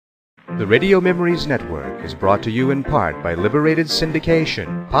The Radio Memories Network is brought to you in part by Liberated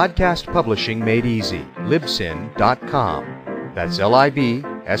Syndication, podcast publishing made easy, libsyn.com. That's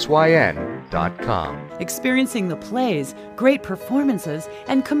libsyn.com. Experiencing the plays, great performances,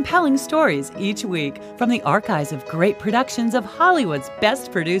 and compelling stories each week from the archives of great productions of Hollywood's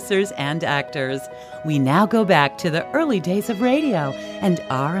best producers and actors. We now go back to the early days of radio and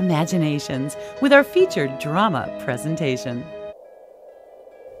our imaginations with our featured drama presentation.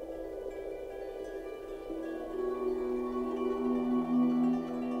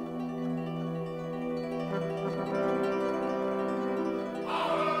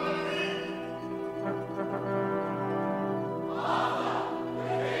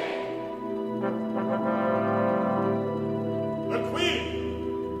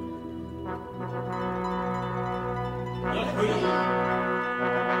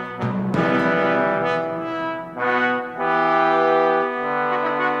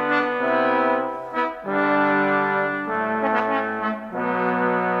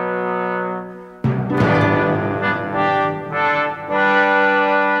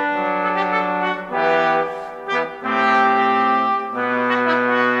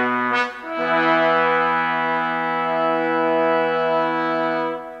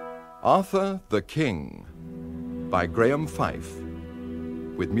 Arthur the King by Graham Fife,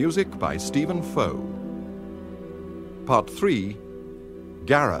 with music by Stephen Foe. Part 3,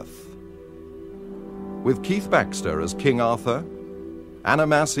 Gareth, with Keith Baxter as King Arthur, Anna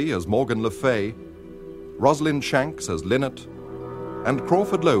Massey as Morgan Le Fay, Rosalind Shanks as Lynette, and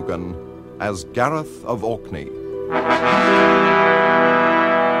Crawford Logan as Gareth of Orkney.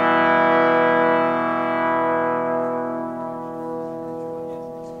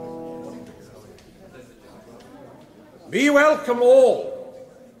 Be welcome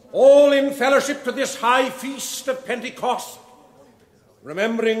all in fellowship to this high feast of Pentecost,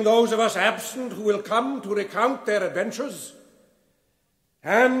 remembering those of us absent who will come to recount their adventures,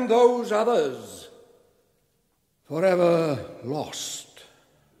 and those others forever lost,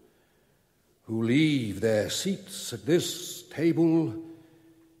 who leave their seats at this table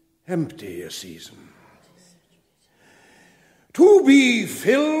empty a season, to be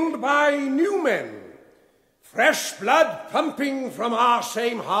filled by new men, fresh blood pumping from our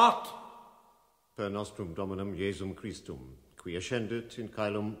same heart. Per nostrum Dominum Jesum Christum, qui ascendit in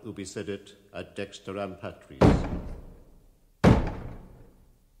caelum ubi sedit ad dexteram Patris.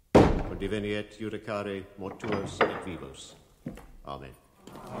 Condiveniet judicare mortuos et vivos. Amen.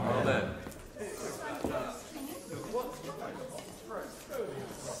 Amen.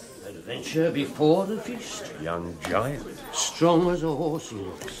 Adventure before the feast. Young giant. Strong as a horse he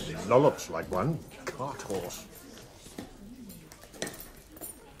looks. Lollops like one. Cart horse.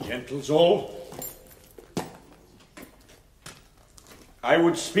 Gentles all, I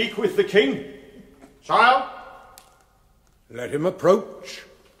would speak with the king. Sire, let him approach.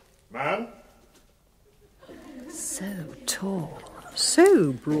 Man. So tall,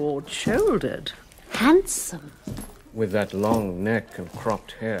 so broad-shouldered, handsome. With that long neck and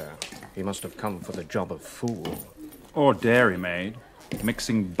cropped hair, he must have come for the job of fool. Or dairymaid,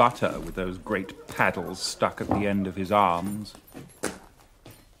 mixing butter with those great paddles stuck at the end of his arms.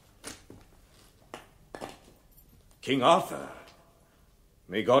 King Arthur,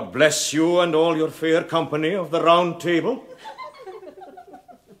 may God bless you and all your fair company of the Round Table.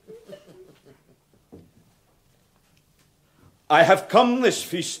 I have come this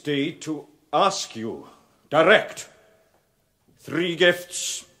feast day to ask you, direct, 3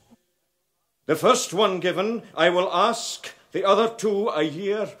 gifts. The first one given, I will ask, the other 2 a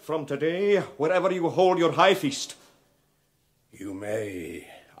year from today, wherever you hold your high feast. You may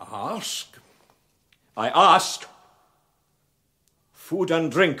ask. I ask food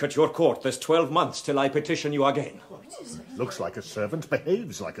and drink at your court this 12 months till I petition you again. Looks like a servant,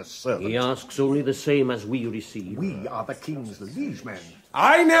 behaves like a servant. He asks only the same as we receive. We are the king's liege men.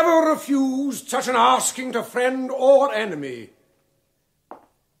 I never refused such an asking to friend or enemy.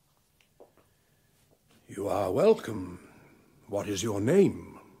 You are welcome. What is your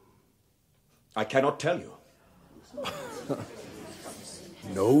name? I cannot tell you.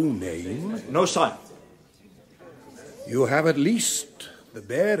 No name? No, sire. You have at least the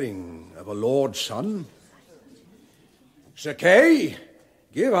bearing of a lord's son. Sir Kay,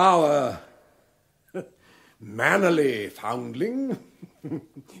 give our mannerly foundling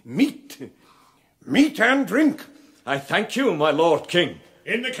meat and drink. I thank you, my lord king.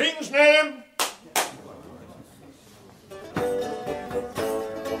 In the king's name.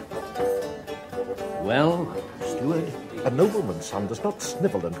 Well, steward? A nobleman's son does not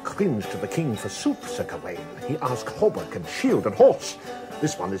snivel and cringe to the king for soup, Sir Gawain. He asks hauberk and shield and horse.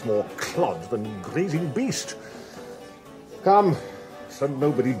 This one is more clod than grazing beast. Come, so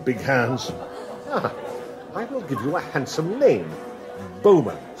nobody big hands. I will give you a handsome name.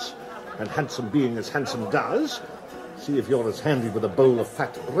 Bowman's. And handsome being as handsome does, see if you're as handy with a bowl of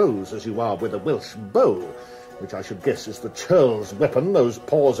fat brose as you are with a Welsh bow, which I should guess is the churl's weapon those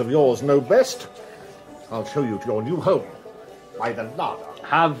paws of yours know best. I'll show you to your new home, by the larder.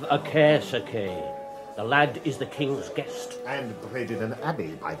 Have a care, Sir Kay. The lad is the king's guest. And bred in an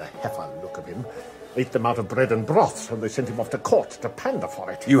abbey, by the heifer look of him. Ate them out of bread and broth, and they sent him off to court to pander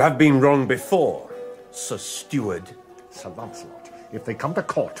for it. You have been wrong before, Sir Steward. Sir Lancelot. If they come to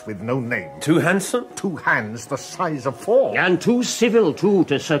court with no name... Too handsome? 2 hands the size of 4. And too civil, too,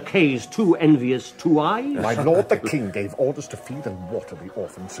 to Sir Kay's too envious 2 eyes. My lord the king gave orders to feed and water the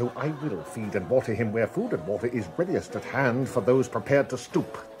orphan, so I will feed and water him where food and water is readiest at hand for those prepared to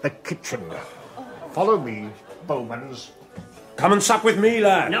stoop. The kitchen. Follow me, Bowmans. Come and sup with me,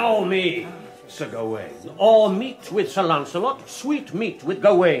 lad. No, me. Sir Gawain. Or meat with Sir Lancelot, sweet meat with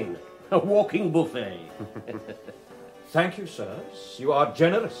Gawain. A walking buffet. Thank you, sirs. You are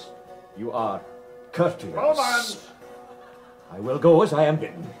generous. You are courteous. Bowmans! I will go as I am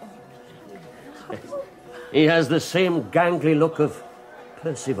bidden. He has the same gangly look of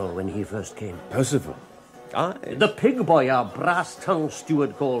Percival when he first came. Percival? Aye. The pig boy, our brass-tongued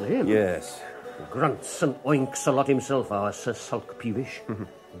steward called him. Yes. Grunts and oinks a lot himself, our Sir Sulk Peevish.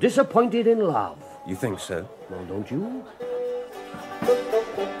 Disappointed in love. You think so? Well, don't you?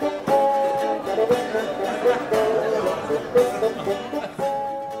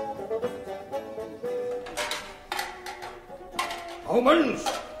 Bowmans,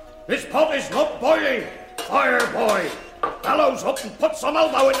 this pot is not boiling. Fire, boy. Bellows up and put some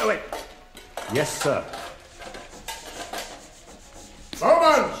elbow into it. Yes, sir.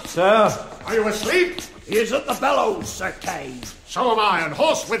 Bowmans! Sir? Are you asleep? He is at the bellows, Sir Kay. So am I, and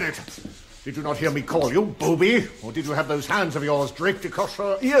horse with it. Did you not hear me call you, booby? Or did you have those hands of yours draped across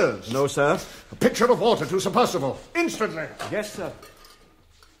your ears? No, sir. A pitcher of water to Sir Percival, instantly. Yes, sir.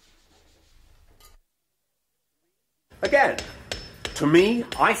 Again. To me,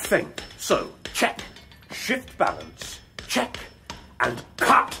 I think. So, check. Shift balance. Check. And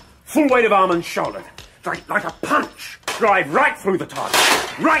cut. Full weight of arm and shoulder. Like a punch. Drive right through the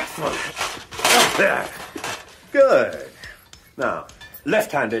target. Right through. There. Good. Now,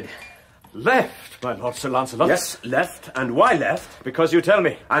 left-handed. Left, my Lord Sir Lancelot. Yes, left. And why left? Because you tell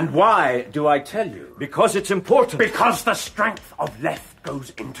me. And why do I tell you? Because it's important. Because the strength of left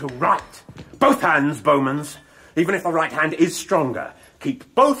goes into right. Both hands, Bowmans. Even if the right hand is stronger.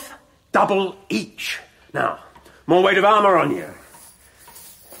 Keep both double each. Now, more weight of armour on you.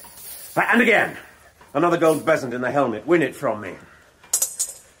 And again. Another gold bezant in the helmet. Win it from me.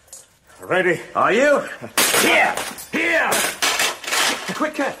 Ready? Are you? Here! Here!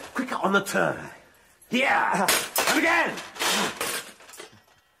 Quicker on the turn. Here! And again!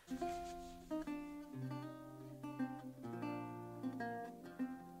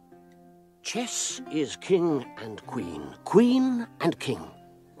 Chess is king and queen, queen and king.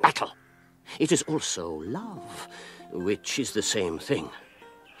 Battle. It is also love, which is the same thing.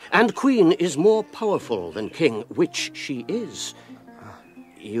 And queen is more powerful than king, which she is.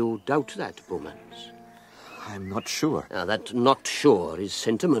 You doubt that, Bowmans? I'm not sure. That not sure is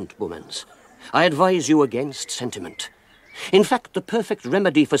sentiment, Bowmans. I advise you against sentiment. In fact, the perfect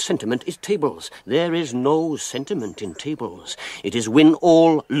remedy for sentiment is tables. There is no sentiment in tables. It is win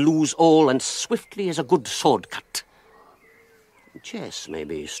all, lose all, and swiftly as a good sword cut. Chess may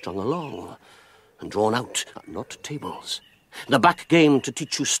be strung along and drawn out, not tables. The back game to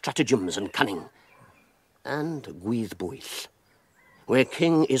teach you stratagems and cunning. And gwyddbwyll, where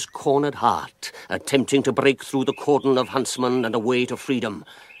king is cornered heart, attempting to break through the cordon of huntsman and away to freedom.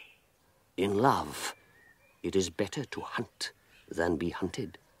 In love, it is better to hunt than be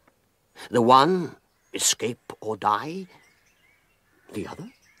hunted. The one, escape or die. The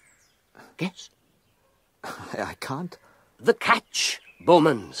other, guess. I can't. The catch,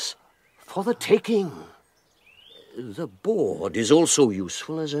 Bowmans, for the taking. The board is also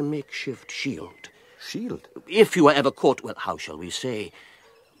useful as a makeshift shield. Shield? If you are ever caught, well, how shall we say,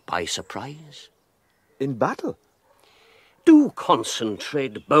 by surprise? In battle? Do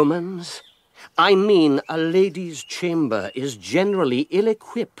concentrate, Bowmans. I mean, a lady's chamber is generally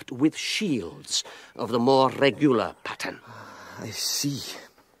ill-equipped with shields of the more regular pattern. I see.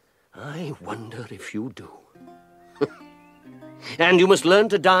 I wonder if you do. And you must learn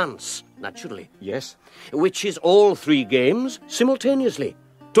to dance, naturally. Yes. Which is all 3 games simultaneously,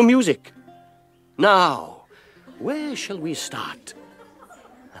 to music. Now, where shall we start?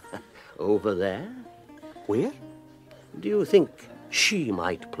 Over there? Where? Do you think She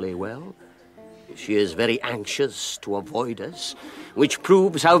might play well. She is very anxious to avoid us, which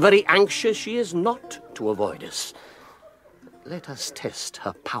proves how very anxious she is not to avoid us. Let us test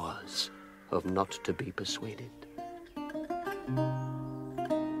her powers of not to be persuaded.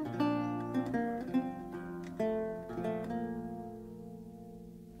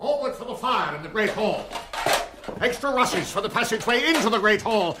 Forward for the fire in the Great Hall. Extra rushes for the passageway into the Great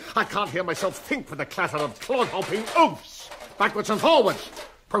Hall. I can't hear myself think with the clatter of clod-hopping oafs. Backwards and forwards.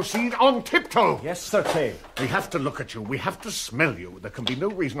 Proceed on tiptoe. Yes, Sir Kay. We have to look at you. We have to smell you. There can be no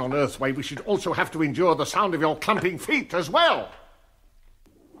reason on earth why we should also have to endure the sound of your clumping feet as well.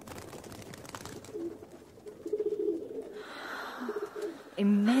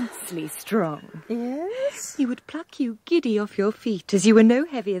 Immensely strong. Yes? He would pluck you giddy off your feet as you were no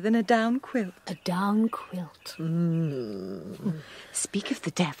heavier than a down quilt. A down quilt. Speak of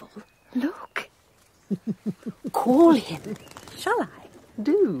the devil. Look. Call him. Shall I?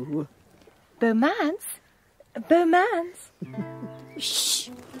 Do. Beaumans? Beaumans? Shh.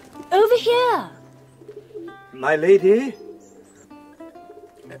 Over here. My lady?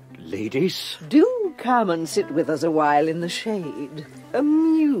 Ladies? Do come and sit with us a while in the shade.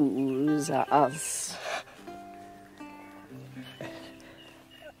 Amuse us.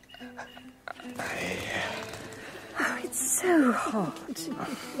 Oh, it's so hot.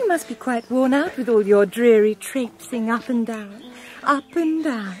 You must be quite worn out with all your dreary traipsing up and down. Up and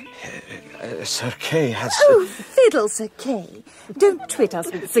down. Sir Kay has... Oh, fiddle, Sir Kay. Don't twit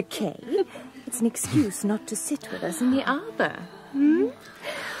us with Sir Kay. It's an excuse not to sit with us in the arbour.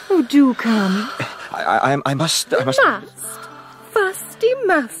 Oh, do come. I must... Fusty,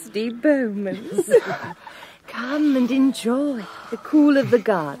 musty Bowmans. Come and enjoy the cool of the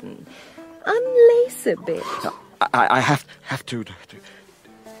garden. Unlace a bit. I have to...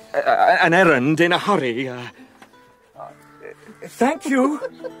 an errand in a hurry. Thank you.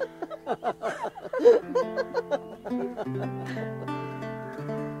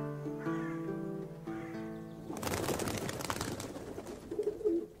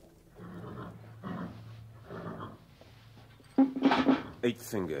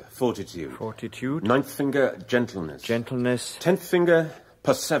 Eighth finger, fortitude. Fortitude. Ninth finger, gentleness. Gentleness. 10th finger,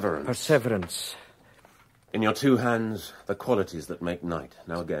 perseverance. Perseverance. In your two hands, the qualities that make knight.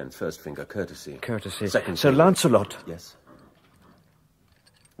 Now again, first finger, courtesy. Courtesy. Second Sir finger. Lancelot. Yes.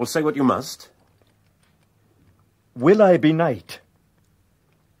 Well, say what you must. Will I be knight?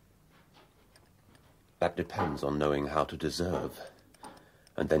 That depends on knowing how to deserve,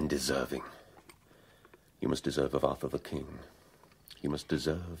 and then deserving. You must deserve of Arthur the King. You must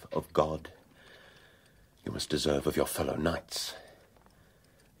deserve of God. You must deserve of your fellow knights.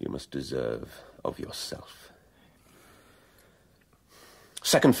 You must deserve of yourself.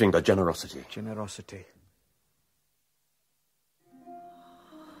 Second finger, generosity. Generosity.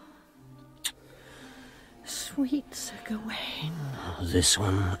 Sweet Sir Gawain. This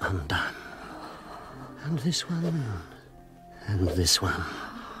one undone. And this one. And this one.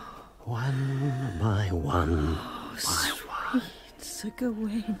 One by one. Sweet Sir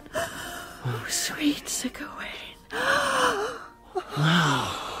Gawain. Oh, sweet Sir Gawain.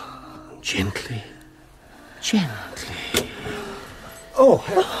 Now, gently, gently. Oh,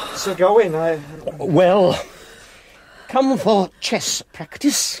 Sir Gawain, Well, come for chess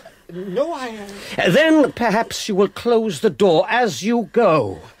practice. No, I... Then perhaps you will close the door as you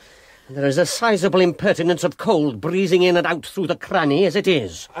go. There is a sizable impertinence of cold breezing in and out through the cranny as it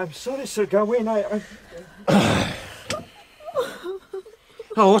is. I'm sorry, Sir Gawain,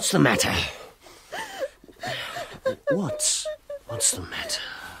 Oh, what's the matter? What's the matter?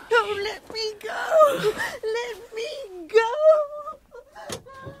 Oh, let me go. Let me go.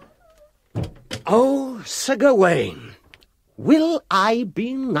 Oh, Sir Gawain, will I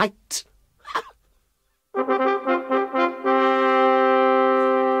be knight?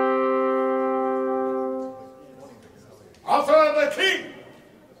 Arthur the King!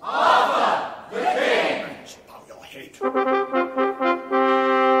 Arthur the King! Bow your head.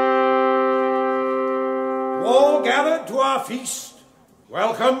 All gathered to our feast,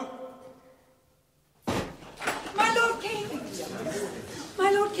 welcome. My Lord King!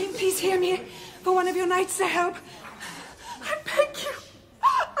 My Lord King, please hear me. For one of your knights to help. I beg you.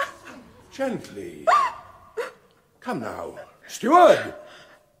 Gently. Come now. Steward,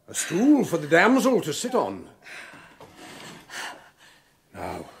 a stool for the damsel to sit on.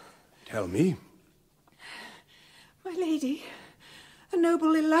 Now, tell me. My lady, a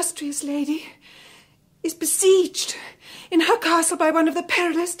noble, illustrious lady, is besieged in her castle by one of the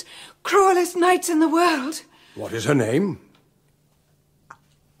perilous, cruelest knights in the world. What is her name?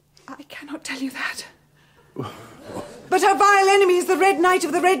 I cannot tell you that. But her vile enemy is the Red Knight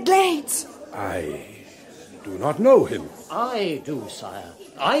of the Red Glades. I do not know him. I do, sire.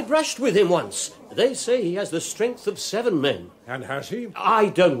 I brushed with him once. They say he has the strength of 7 men. And has he? I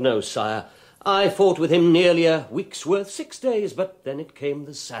don't know, sire. I fought with him nearly a week's worth, 6 days, but then it came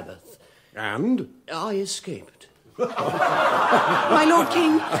the Sabbath. And? I escaped. My Lord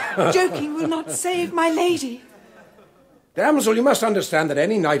King, joking will not save my lady. Damsel, you must understand that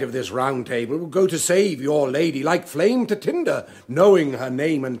any knight of this round table will go to save your lady like flame to tinder, knowing her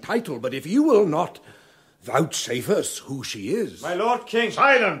name and title. But if you will not vouchsafe us who she is... My Lord King...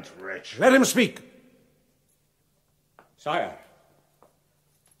 Silent, wretch! Let him speak. Sire,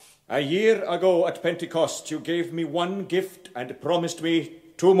 a year ago at Pentecost you gave me 1 gift and promised me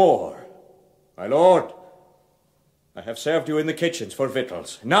 2 more. My lord, I have served you in the kitchens for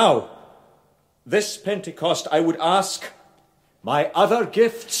victuals. Now, this Pentecost I would ask my other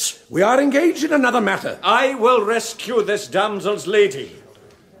gifts. We are engaged in another matter. I will rescue this damsel's lady.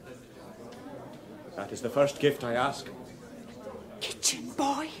 That is the first gift I ask. Kitchen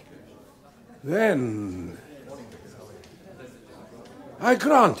boy. Then I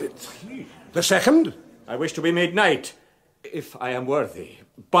grant it. The second? I wish to be made knight, if I am worthy,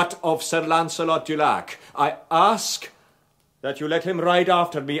 but of Sir Lancelot du Lac. I ask that you let him ride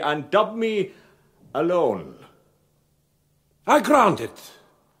after me and dub me alone. I grant it,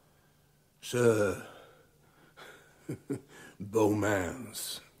 Sir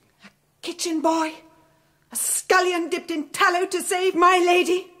Beaumans. Kitchen boy. A scullion dipped in tallow to save my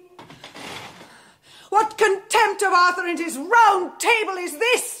lady. What contempt of Arthur and his round table is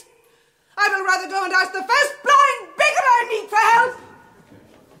this? I will rather go and ask the first blind beggar I meet for help.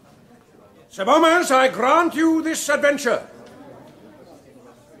 Sir Beaumans, I grant you this adventure.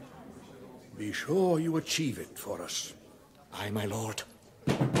 Be sure you achieve it for us. Aye, my lord.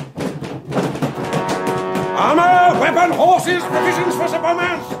 Armour, weapon, horses, provisions for Sir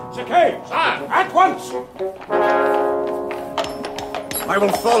Beaumans. Sir Kay, sir, at once. I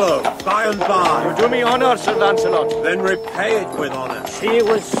will follow, by and by. You do me honour, Sir Lancelot. Then repay it with honour. She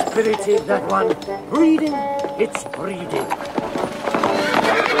was spirited, that one. Breeding, it's breeding.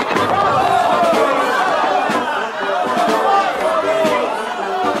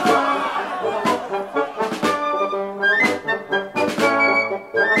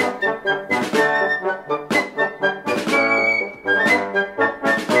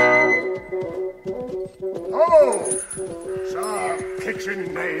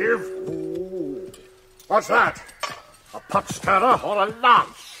 What's that? A pot stirrer or a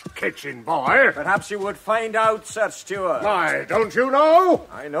lance, kitchen boy? Perhaps you would find out, Sir Steward. Why, don't you know?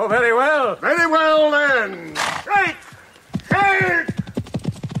 I know very well. Very well, then. Shake! Shake!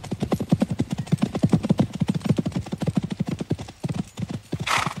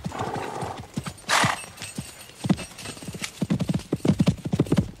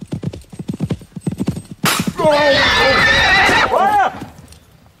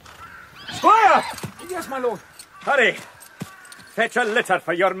 Squire! Yes, my lord. Hurry. Fetch a litter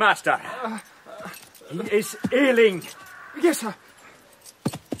for your master. He is ailing. Yes, sir.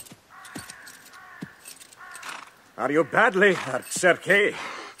 Are you badly hurt, Sir Kay?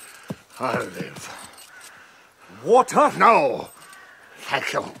 I'll live. Water? No.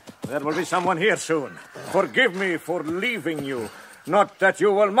 Thank you. There will be someone here soon. Forgive me for leaving you. Not that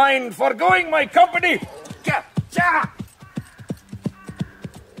you will mind foregoing my company.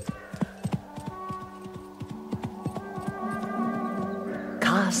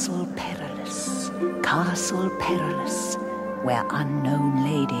 Castle Perilous, where unknown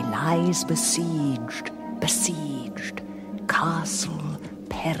lady lies besieged, Castle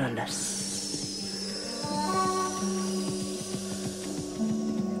Perilous.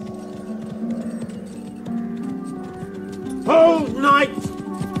 Hold, knight!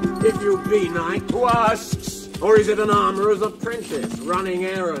 If you be knight. Who asks? Or is it an armourer's apprentice running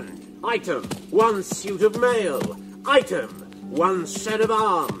errand? Item, 1 suit of mail. Item, 1 set of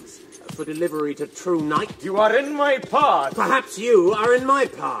arms. For delivery to true knight. You are in my path. Perhaps you are in my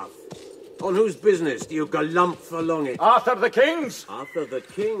path. On whose business do you galumph along it? Arthur the King's. Arthur the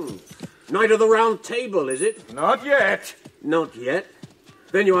King. Knight of the Round Table, is it? Not yet. Not yet?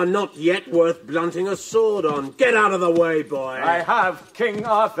 Then you are not yet worth blunting a sword on. Get out of the way, boy. I have King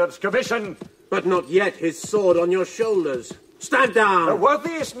Arthur's commission. But not yet his sword on your shoulders. Stand down! The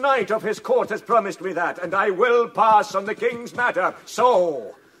worthiest knight of his court has promised me that, and I will pass on the king's matter.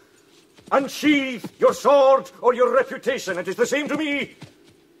 So, unsheathe your sword or your reputation. It is the same to me.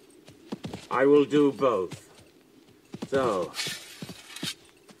 I will do both. So,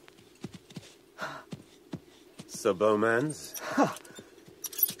 Sir Beaumans?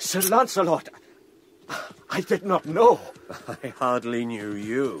 Sir Lancelot, I did not know. I hardly knew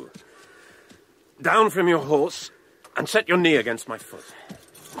you. Down from your horse and set your knee against my foot.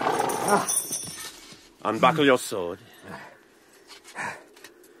 Unbuckle your sword.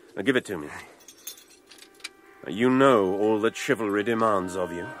 Now give it to me. You know all that chivalry demands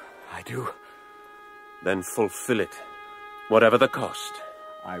of you. I do. Then fulfill it, whatever the cost.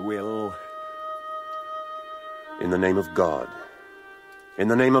 I will. In the name of God, in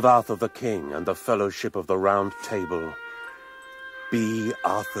the name of Arthur the King and the fellowship of the Round Table, be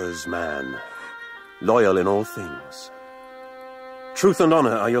Arthur's man, loyal in all things. Truth and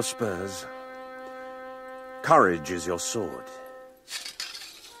honor are your spurs. Courage is your sword.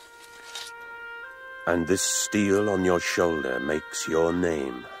 And this steel on your shoulder makes your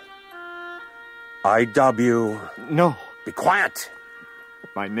name. I dub you... No. Be quiet!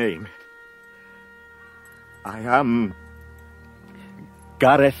 My name... I am...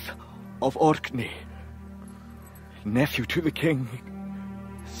 Gareth of Orkney. Nephew to the king.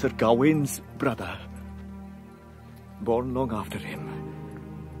 Sir Gawain's brother. Born long after him.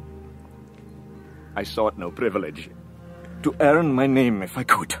 I sought no privilege. To earn my name if I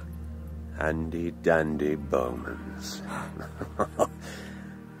could. Handy-dandy bowmans.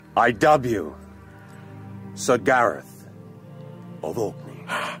 I dub you Sir Gareth of Orkney.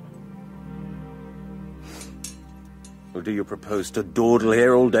 Or do you propose to dawdle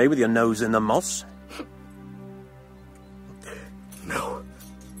here all day with your nose in the moss? No.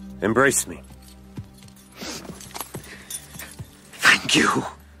 Embrace me. Thank you,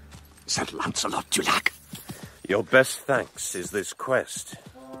 Sir Lancelot du Lac. Your best thanks is this quest.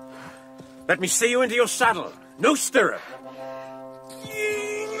 Let me see you into your saddle. No stirrup.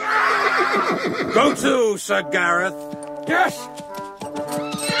 Go to, Sir Gareth. Yes!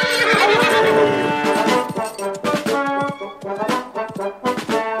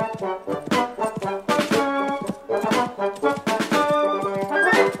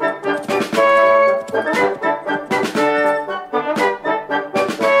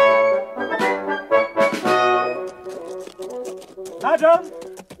 Madam!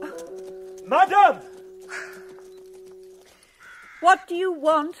 Madam! What do you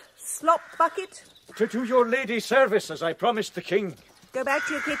want, slop bucket? To do your lady service as I promised the king. Go back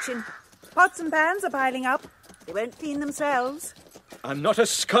to your kitchen. Pots and pans are piling up. They won't clean themselves. I'm not a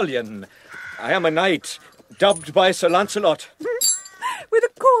scullion. I am a knight, dubbed by Sir Lancelot. With a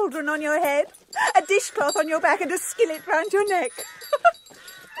cauldron on your head, a dishcloth on your back and a skillet round your neck.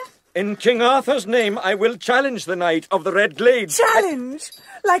 In King Arthur's name, I will challenge the Knight of the Red Glade. Challenge?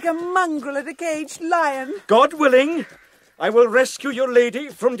 Like a mongrel at a caged lion. God willing, I will rescue your lady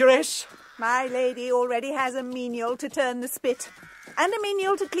from duress. My lady already has a menial to turn the spit, and a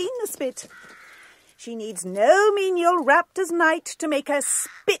menial to clean the spit. She needs no menial wrapped as knight to make her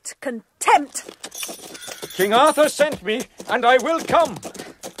spit contempt. King Arthur sent me, and I will come.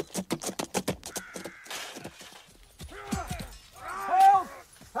 Help!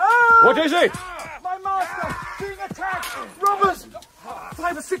 Help! What is it? My master being attacked! Robbers!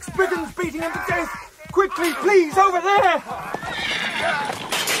 5 or 6 brigands beating him to death! Quickly, please, over there!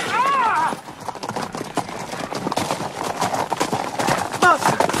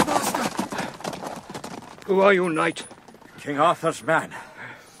 Master! Who are you, knight? King Arthur's man.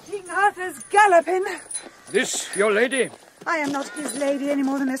 King Arthur's galloping. This your lady? I am not his lady any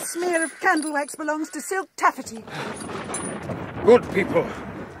more than a smear of candle wax belongs to silk taffety. Good people,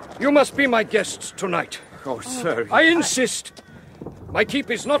 you must be my guests tonight. Oh, sir. I insist. My keep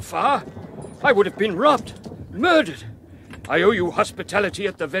is not far. I would have been robbed, murdered. I owe you hospitality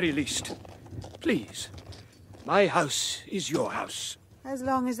at the very least. Please, my house is your house. As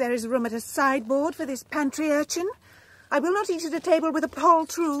long as there is room at a sideboard for this pantry urchin, I will not eat at a table with a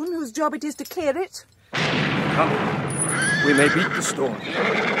poltroon whose job it is to clear it. Come, we may beat the storm.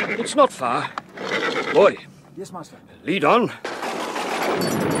 It's not far. Boy. Yes, master. Lead on.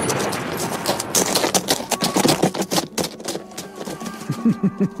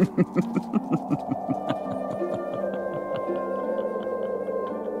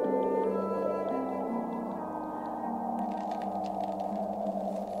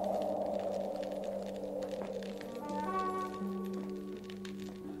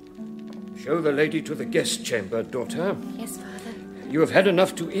 Show the lady to the guest chamber, daughter. Yes, father. You have had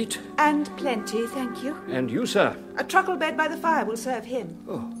enough to eat? And plenty, thank you. And you, sir? A truckle bed by the fire will serve him.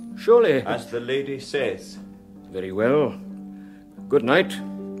 Oh, surely. As the lady says. Very well. Good night.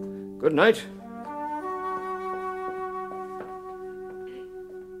 Good night.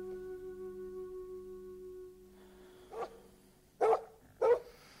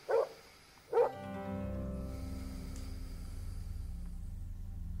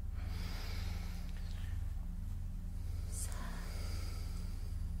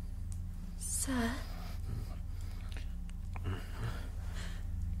 Sir,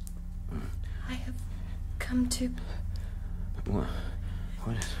 I have come to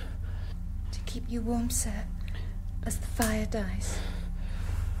What? to keep you warm, sir, as the fire dies.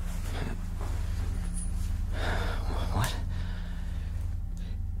 What?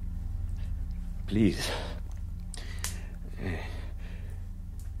 Please.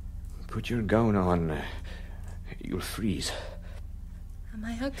 Put your gown on. You'll freeze. Am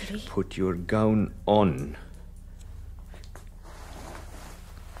I ugly? Put your gown on.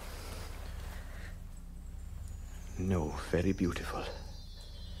 No, very beautiful.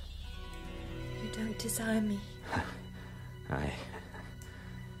 You don't desire me. I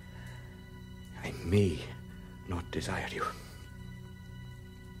may not desire you.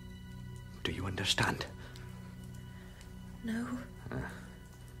 Do you understand? No.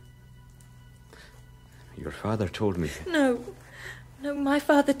 Your father told me. No, my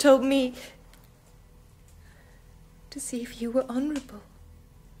father told me to see if you were honourable.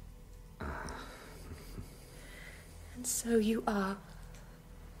 And so you are.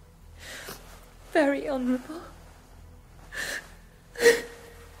 Very honourable.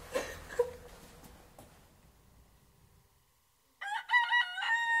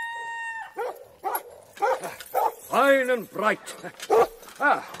 Fine and bright.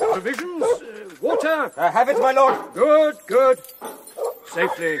 Provisions, water. Have it, my lord. Good.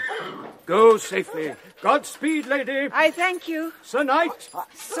 Safely. Go safely. Godspeed, lady. I thank you. Sir Knight.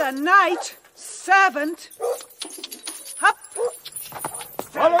 Sir Knight, servant. Up.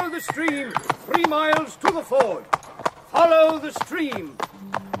 Follow the stream. 3 miles to the ford. Follow the stream.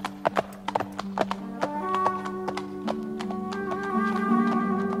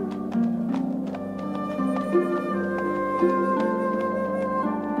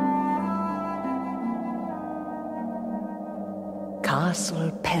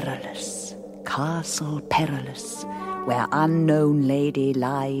 Castle Perilous, where unknown lady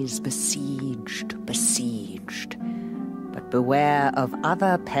lies besieged. But beware of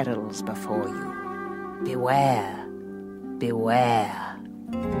other perils before you. Beware.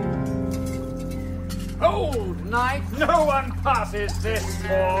 Hold, knight! No one passes this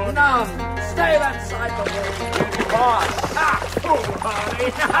ford. None. Stay that side the wall. Pass.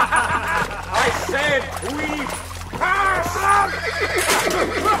 Foolhardy. I said we pass.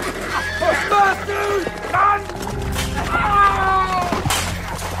 Dude! Run!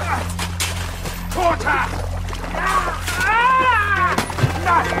 Quarter!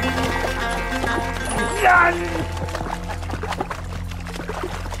 None!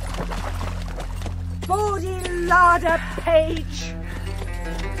 Bawdy larder page.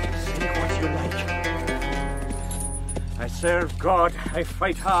 Say what you like. I serve God. I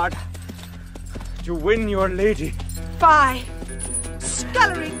fight hard to win your lady. Fie!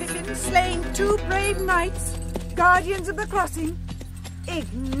 Scullery pippin slaying 2 brave knights, guardians of the crossing.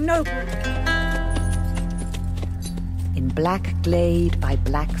 Ignoble. In black glade by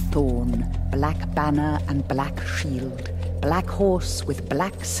black thorn, black banner and black shield, black horse with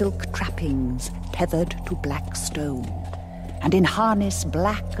black silk trappings, tethered to black stone, and in harness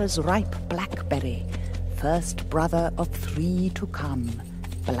black as ripe blackberry, first brother of 3 to come,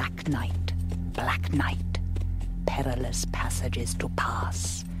 black knight, perilous passages to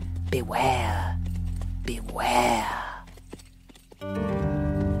pass. Beware.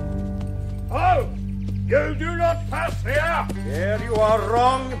 Oh! You do not pass here! Here you are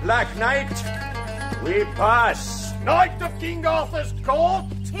wrong, Black Knight. We pass. Knight of King Arthur's court?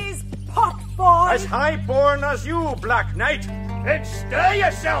 'Tis pot boy! As high-born as you, Black Knight. Then stir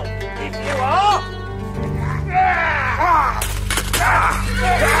yourself, if you are!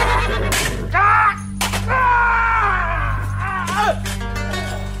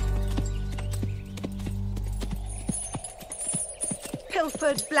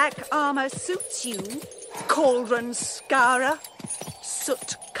 Pilfered black armour suits you, cauldron scourer.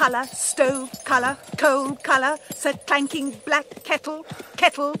 Soot colour, stove colour, coal colour, Sir clanking black kettle.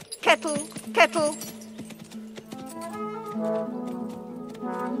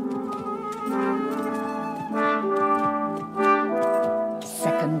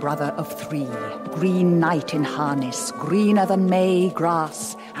 Second brother of 3, green knight in harness, greener than May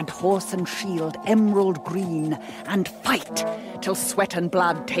grass, and horse and shield emerald green, and fight till sweat and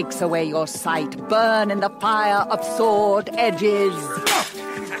blood takes away your sight. Burn in the fire of sword edges.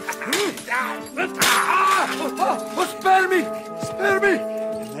 Spare me!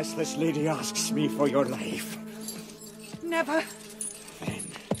 Unless this lady asks me for your life. Never.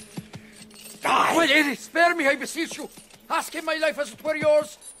 Die! Well, lady, spare me, I beseech you. Ask him my life as it were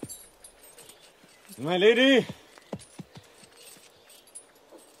yours. My lady.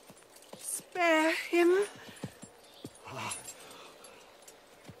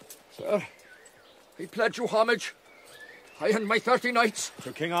 pledge you homage. I and my 30 knights.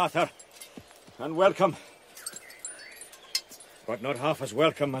 To King Arthur, and welcome. But not half as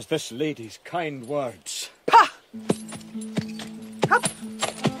welcome as this lady's kind words. Pah! Up!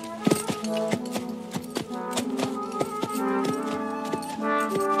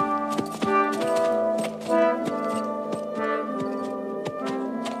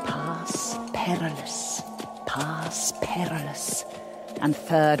 Pass perilous, and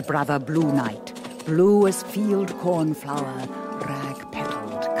third brother Blue Knight, blue as field cornflower,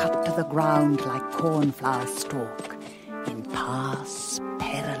 rag-petalled, cut to the ground like cornflower stalk, in pass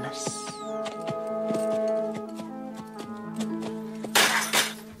perilous.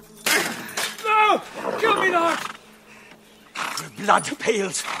 No! Kill me not! Blood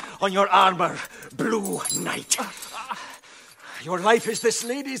pails on your armor, Blue Knight. Your life is this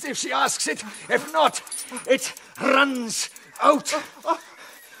lady's if she asks it. If not, it runs out.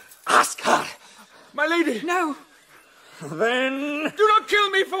 Ask her. My lady. No. Then... Do not kill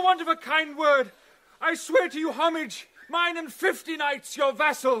me for want of a kind word. I swear to you homage, mine and 50 knights, your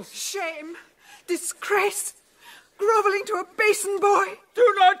vassals. Shame. Disgrace. Grovelling to a basin boy.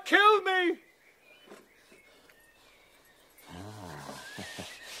 Do not kill me.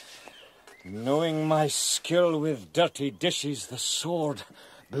 Knowing my skill with dirty dishes, the sword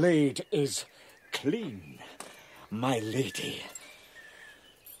blade is clean, my lady.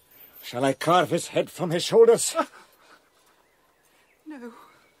 Shall I carve his head from his shoulders? No.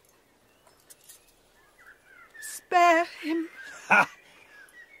 Spare him. Ha!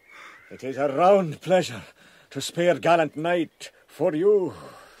 It is a round pleasure to spare gallant knight for you.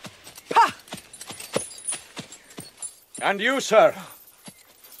 Pah! And you, sir.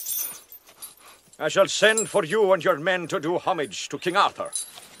 I shall send for you and your men to do homage to King Arthur.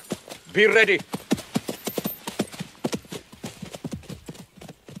 Be ready.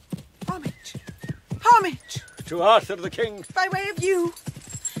 Homage. Homage. To Arthur the king. By way of you.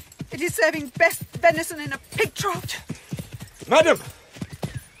 It is serving best venison in a pig trough. Madam,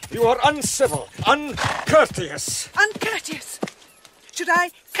 you are uncivil, uncourteous. Uncourteous. Should I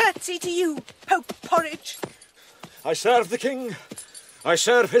curtsy to you, Pope Porridge? I serve the king. I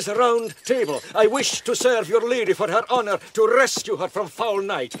serve his round table. I wish to serve your lady for her honour, to rescue her from foul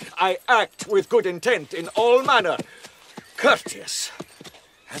night. I act with good intent in all manner. Courteous,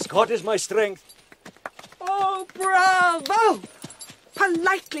 as God is my strength. Oh, bravo!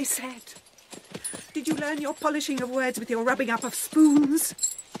 Politely said. Did you learn your polishing of words with your rubbing up of spoons?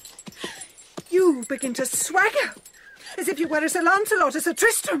 You begin to swagger, as if you were a Sir Lancelot, a Sir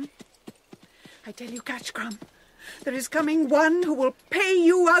Tristram. I tell you, Catchcrumb, there is coming one who will pay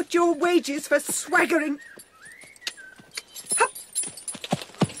you out your wages for swaggering. Hup.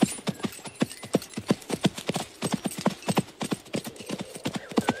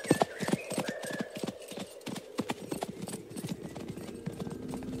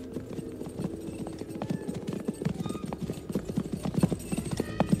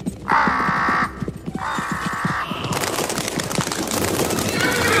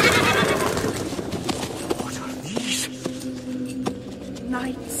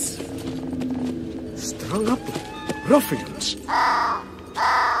 Knights. Strung up like ruffians.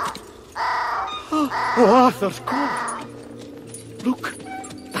 Oh, Arthur's court. Look,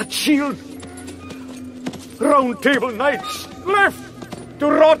 that shield. Round Table knights left to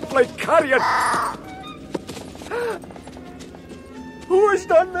rot like carrion. Who has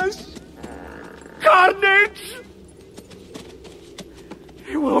done this? Carnage!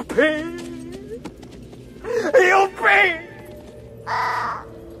 He will pay. He'll pay.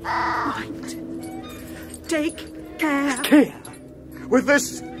 Mind. Take care. Care? With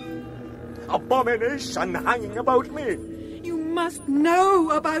this abomination hanging about me? You must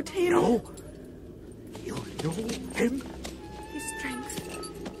know about him. No? You know him? His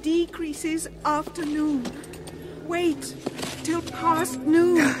strength decreases after noon. Wait till past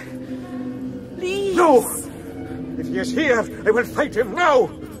noon. Please. No! If he is here, I will fight him now.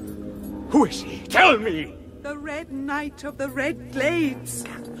 Who is he? Tell me. The Red Knight of the Red Glades.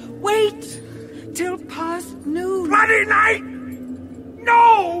 Wait till past noon. Bloody night!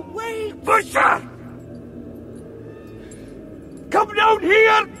 No! Wait! Butcher! Come down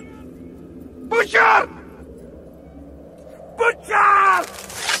here! Butcher! Butcher!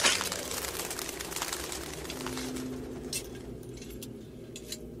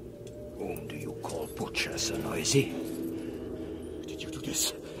 Whom do you call butcher, Sir Noisy? Did you do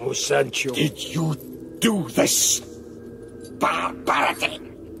this? Who sent you? Did you do this? Barbarity!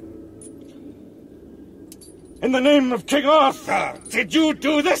 In the name of King Arthur, did you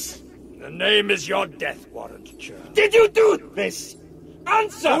do this? The name is your death warrant, Churl. Did you do this?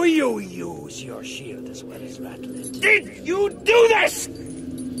 Answer! Will you use your shield as well as rattle it? Did you do this?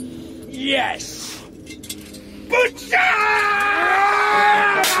 Yes. Butcher!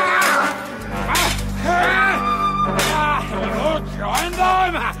 You join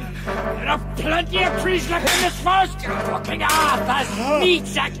them! There are plenty of trees left in this forest! Looking Arthur's meat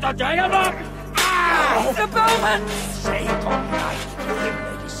sacks to dragon them! Sir Bowman! Say goodnight to him,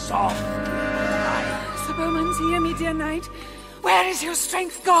 Lady Soft. Sir Bowman, hear me, dear knight. Where is your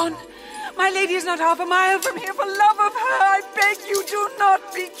strength gone? My lady is not half a mile from here. For love of her, I beg you, do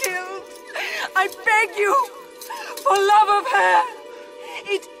not be killed. I beg you, for love of her.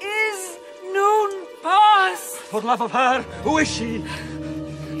 It is noon past. For love of her, who is she?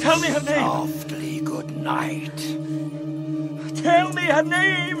 Tell me her name. Softly, good night. Tell me her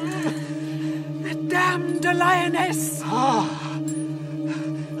name. The damned lioness. Ah.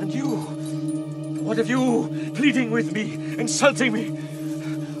 And you? What of you, pleading with me, insulting me?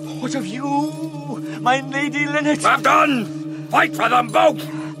 What of you, my Lady Linnet? Have done! Fight for them both!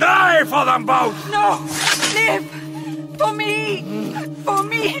 Die for them both! No! Live! For me! For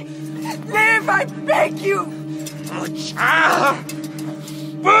me! Live, I beg you! Butcher!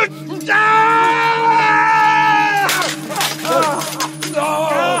 Butcher!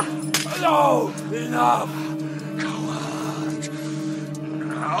 No! No! Enough!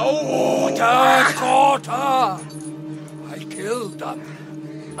 Quarter! I killed them.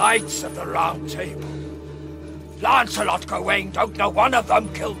 Knights of the Round Table. Lancelot Gawain, don't know one of them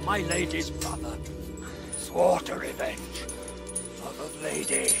killed my lady's brother. Swore to revenge. Love of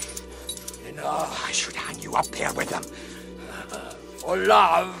lady. Enough. I should hang you up there with them. For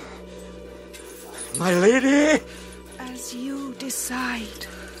love. My lady? As you decide,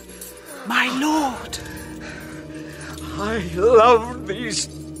 my lord. I love these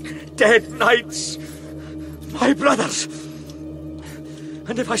dead knights, my brothers.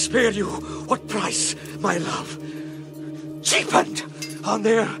 And if I spare you, what price, my love? Cheapened on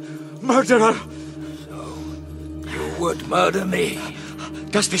their murderer. So, you would murder me?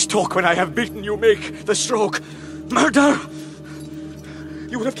 Does this talk when I have beaten you make the stroke? Murder!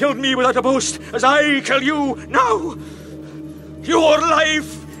 You would have killed me without a boast, as I kill you now. Your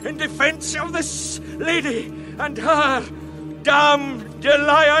life in defense of this lady and her damned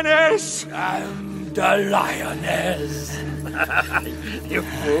lioness. Damned lioness. You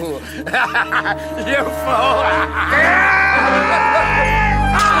fool. You fool.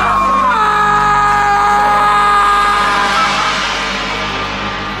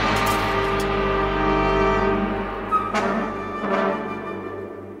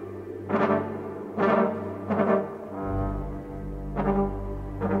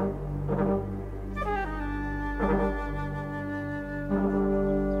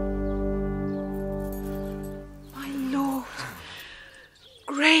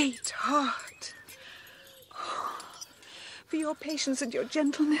 Patience and your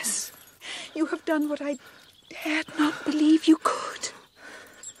gentleness. You have done what I dared not believe you could.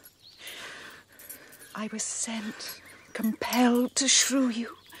 I was sent, compelled to shrew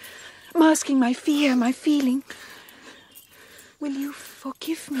you, masking my fear, my feeling. Will you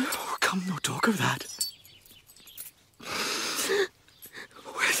forgive me? Oh, come, no talk of that.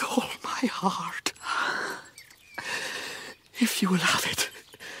 With all my heart. If you will have it.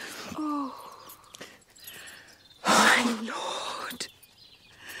 Oh, my lord.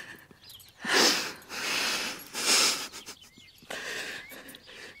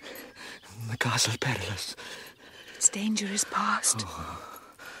 The castle perilous. Its danger is past. Oh.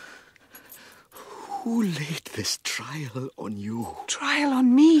 Who laid this trial on you? Trial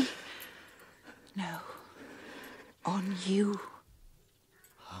on me? No. On you.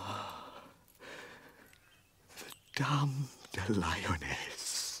 The damned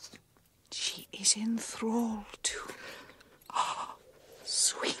lioness. She is in thrall to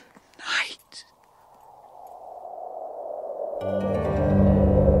sweet night.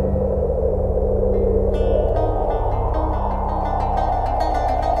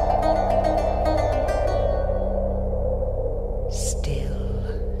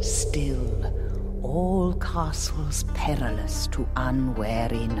 Castles perilous to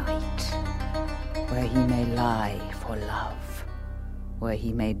unwary knight, where he may lie for love, where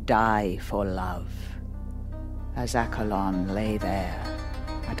he may die for love, as Accolon lay there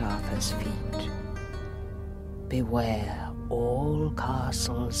at Arthur's feet. Beware, all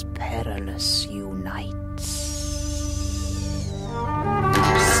castles perilous unites.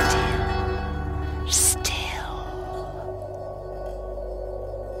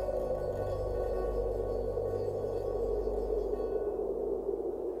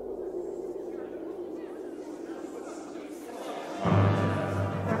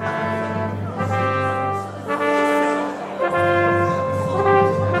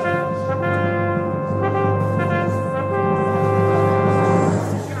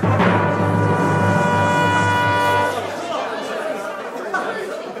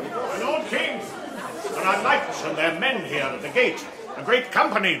 Kate, a great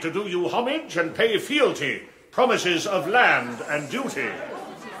company to do you homage and pay fealty, promises of land and duty.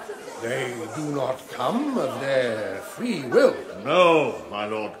 They do not come of their free will. No, my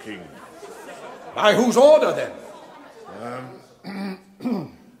lord king. By whose order, then?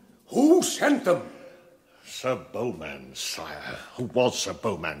 Who sent them? Sir Bowman's, sire. Who was Sir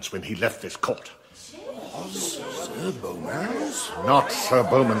Bowman's when he left this court? Was Sir Bowman's? Not Sir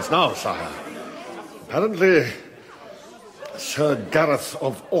Bowman's now, sire. Apparently, Sir Gareth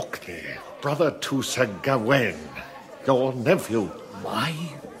of Orkney, brother to Sir Gawain, your nephew. My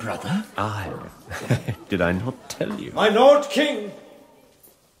brother? Aye. Did I not tell you? My lord king,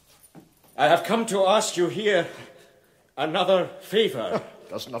 I have come to ask you here another favour.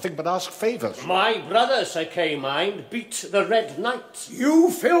 Does nothing but ask favours. My brother, Sir Kay, mind, beat the Red Knight.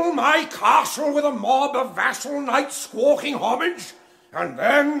 You fill my castle with a mob of vassal knights squawking homage, and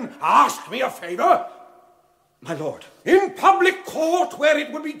then ask me a favour? My lord. In public court where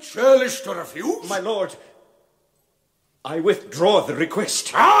it would be churlish to refuse? My lord, I withdraw the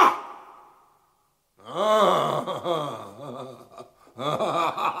request.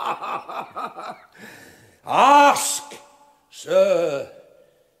 Ask, Sir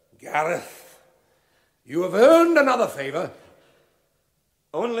Gareth. You have earned another favour.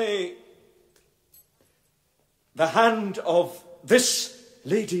 Only the hand of this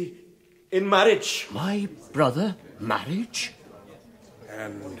lady in marriage. My brother? Marriage?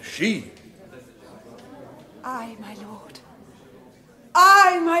 And she? Aye, my lord.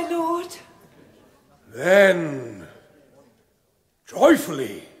 Aye, my lord. Then,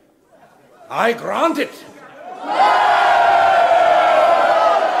 joyfully, I grant it.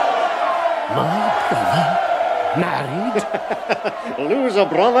 My brother? Married? Lose a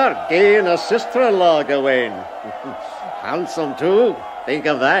brother, gain a sister-in-law, Gawain. Handsome, too. Think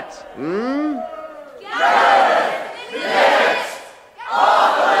of that, hmm?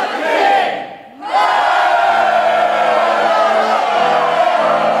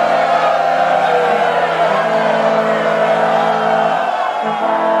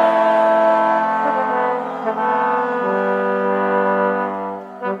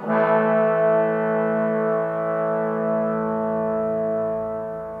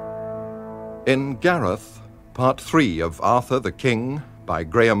 In Gareth, Part 3 of Arthur the King by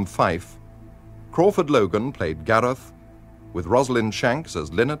Graham Fife, Crawford Logan played Gareth, with Rosalind Shanks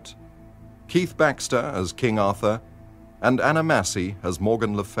as Lynette, Keith Baxter as King Arthur, and Anna Massey as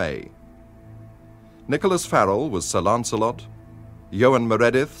Morgan Le Fay. Nicholas Farrell was Sir Lancelot, Ewan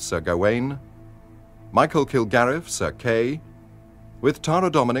Meredith Sir Gawain, Michael Kilgarriff Sir Kay, with Tara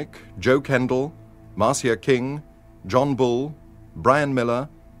Dominic, Joe Kendall, Marcia King, John Bull, Brian Miller,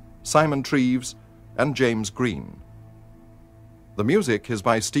 Simon Treves, and James Green. The music is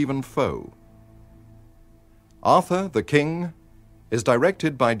by Stephen Foe. Arthur the King is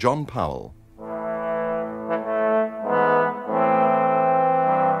directed by John Powell.